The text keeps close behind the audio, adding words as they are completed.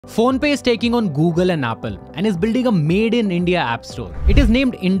PhonePe is taking on Google and Apple and is building a made in India app store. It is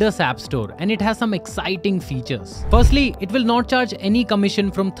named Indus App Store and it has some exciting features. Firstly, it will not charge any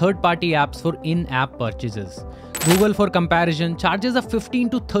commission from third-party apps for in-app purchases. Google, for comparison, charges a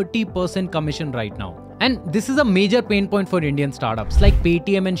 15 to 30% commission right now. And this is a major pain point for Indian startups like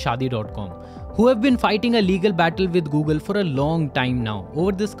Paytm and Shaadi.com, who have been fighting a legal battle with Google for a long time now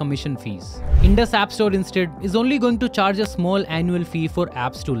over this commission fees. Indus App Store instead is only going to charge a small annual fee for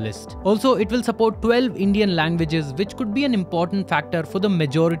apps to list. Also, it will support 12 Indian languages, which could be an important factor for the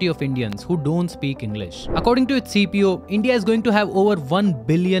majority of Indians who don't speak English. According to its CPO, India is going to have over 1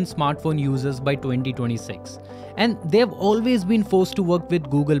 billion smartphone users by 2026. And they have always been forced to work with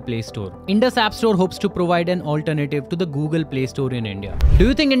Google Play Store. Indus App Store hopes to provide an alternative to the Google Play Store in India. Do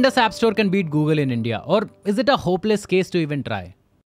you think Indus App Store can beat Google in India, or is it a hopeless case to even try?